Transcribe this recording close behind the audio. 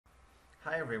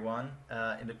Hi everyone.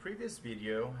 In the previous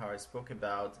video, how I spoke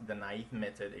about the naive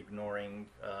method ignoring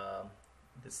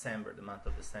December, the month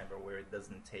of December, where it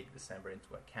doesn't take December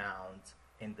into account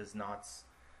and does not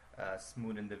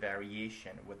smoothen the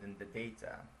variation within the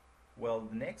data. Well,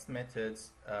 the next method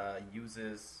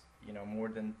uses more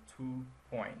than 2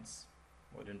 points,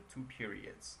 more than 2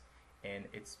 periods, and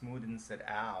it smoothens it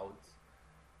out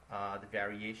the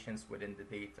variations within the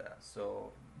data.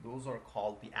 So those are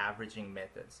called the averaging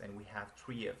methods, and we have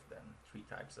 3 of them, 3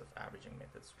 types of averaging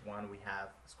methods. One we have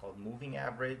is called moving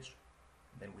average,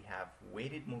 then we have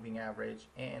weighted moving average,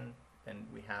 and then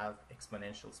we have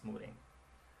exponential smoothing.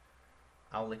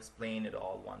 I'll explain it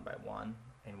all one by one,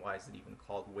 and why is it even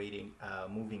called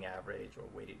moving average or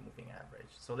weighted moving average.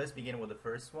 So let's begin with the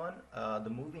first one, the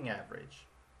moving average.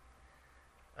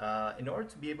 In order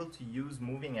to be able to use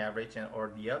moving average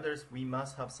or the others, we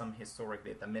must have some historic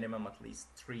data, minimum at least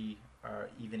 3, or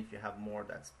even if you have more,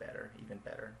 that's better, even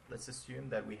better. Let's assume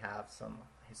that we have some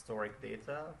historic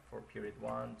data for period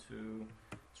 1, 2,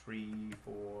 3,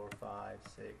 4, 5,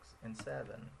 6, and 7.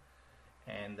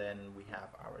 And then we have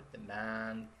our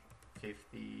demand,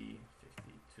 50,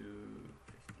 52,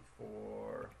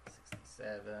 54,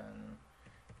 67,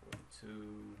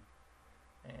 42,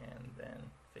 and then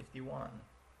 51.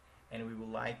 And we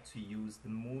would like to use the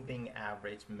moving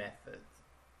average method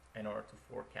in order to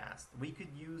forecast. We could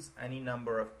use any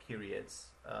number of periods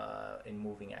in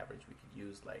moving average. We could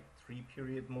use like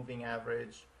 3-period moving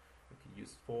average, we could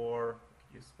use 4,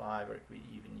 we could use 5, or we could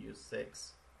even use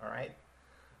 6. All right.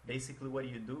 Basically, what do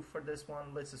you do for this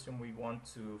one? Let's assume we want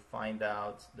to find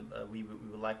out, we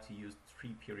would like to use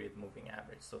 3-period moving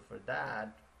average. So for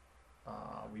that,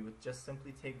 we would just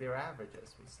simply take their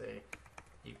averages. We say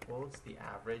equals the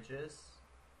averages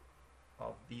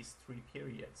of these 3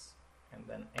 periods, and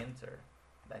then enter.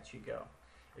 That you go.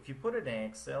 If you put it in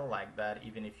Excel like that,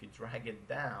 even if you drag it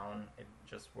down, it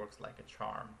just works like a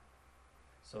charm.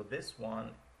 So this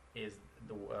one is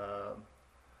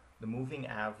the moving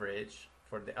average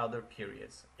for the other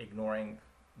periods, ignoring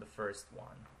the first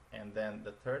one. And then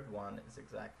the third one is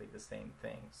exactly the same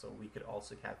thing. So we could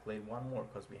also calculate one more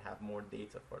because we have more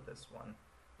data for this one.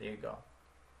 There you go.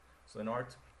 So in order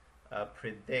to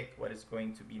predict what is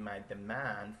going to be my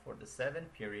demand for the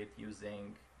 7th period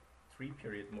using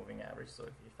 3-period moving average, so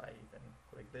if I even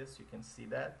click this, you can see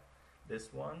that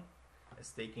this one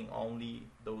is taking only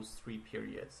those 3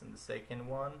 periods, and the second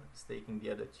one is taking the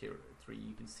other 3.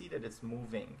 You can see that it's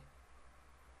moving.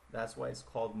 That's why it's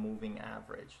called moving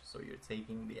average. So you're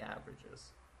taking the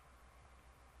averages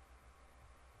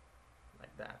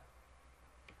like that.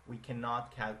 We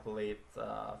cannot calculate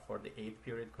for the 8th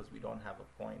period because we don't have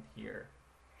a point here.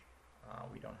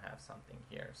 We don't have something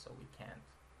here, so we can't.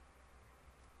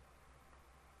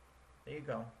 There you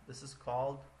go. This is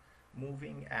called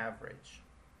moving average.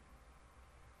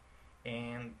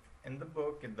 And in the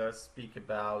book, it does speak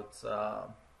about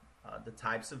the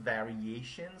types of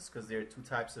variations, because there are 2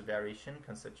 types of variation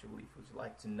conceptually, if you'd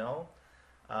like to know.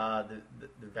 The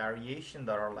variation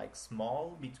that are like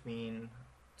small between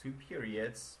 2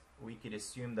 periods, we could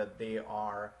assume that they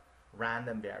are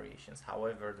random variations.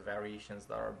 However, the variations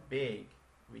that are big,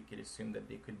 we could assume that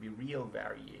they could be real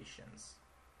variations.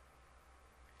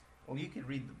 Well, you could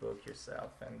read the book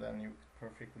yourself, and then you could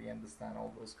perfectly understand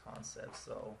all those concepts,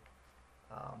 so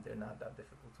they're not that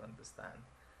difficult to understand.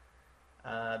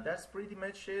 That's pretty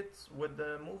much it with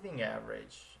the moving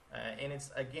average, and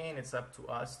it's up to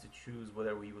us to choose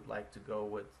whether we would like to go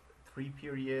with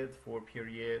 3-period,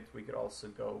 4-period. We could also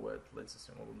go with,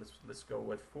 let's go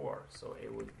with 4. So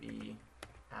it would be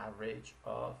average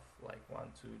of like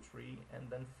 1, 2, 3, and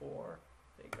then 4.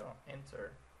 There you go,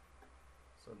 enter.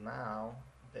 So now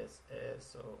this is,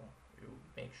 so you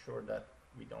make sure that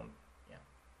we don't, yeah,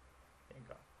 there you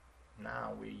go.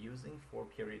 Now we're using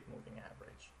 4-period moving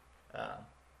average.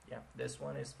 Yeah, this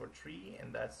one is for 3,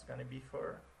 and that's going to be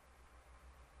for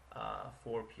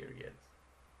 4-period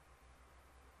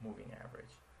moving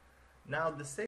average. Now the